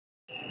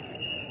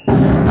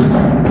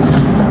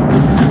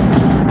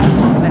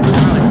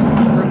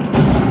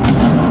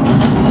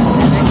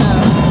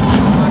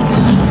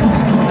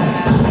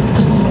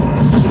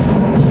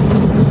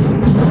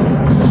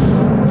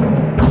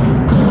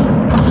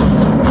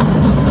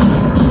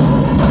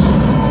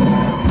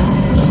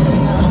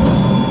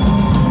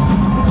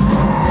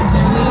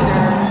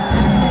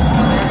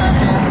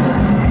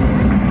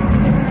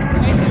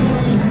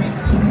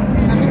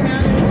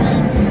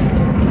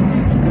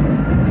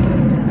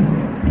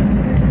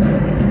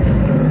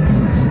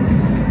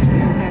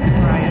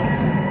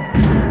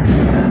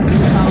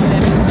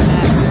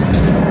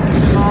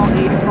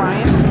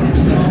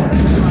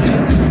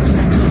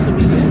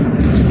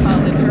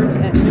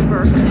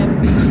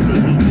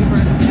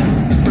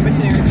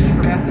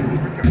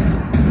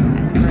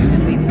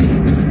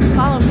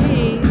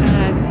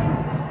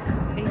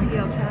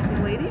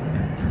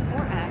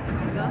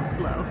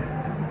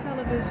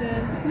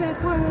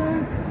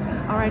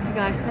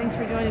guys. Thanks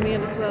for joining me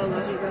in the flow.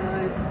 Love you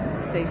guys.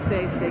 Stay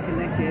safe. Stay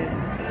connected.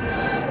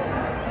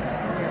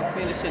 We're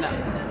finishing up.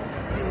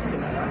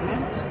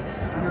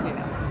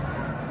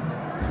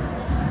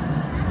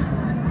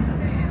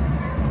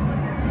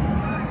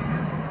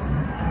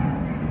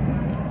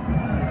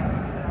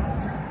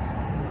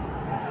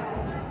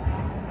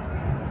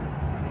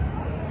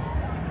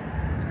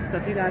 So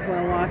if you guys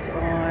want to watch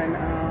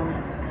on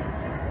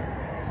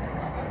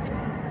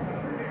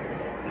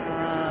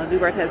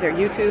Newbirth has their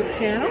YouTube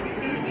channel.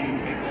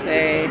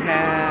 They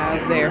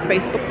have their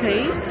Facebook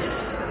page.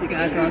 If you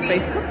guys are on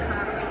Facebook.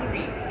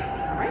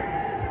 All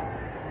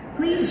right.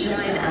 Please join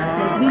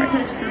us as we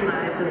touch the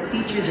lives of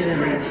future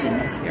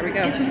generations. Here we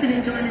go. Interested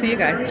in joining See you the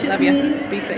guys. scholarship Love you. committee? Be safe.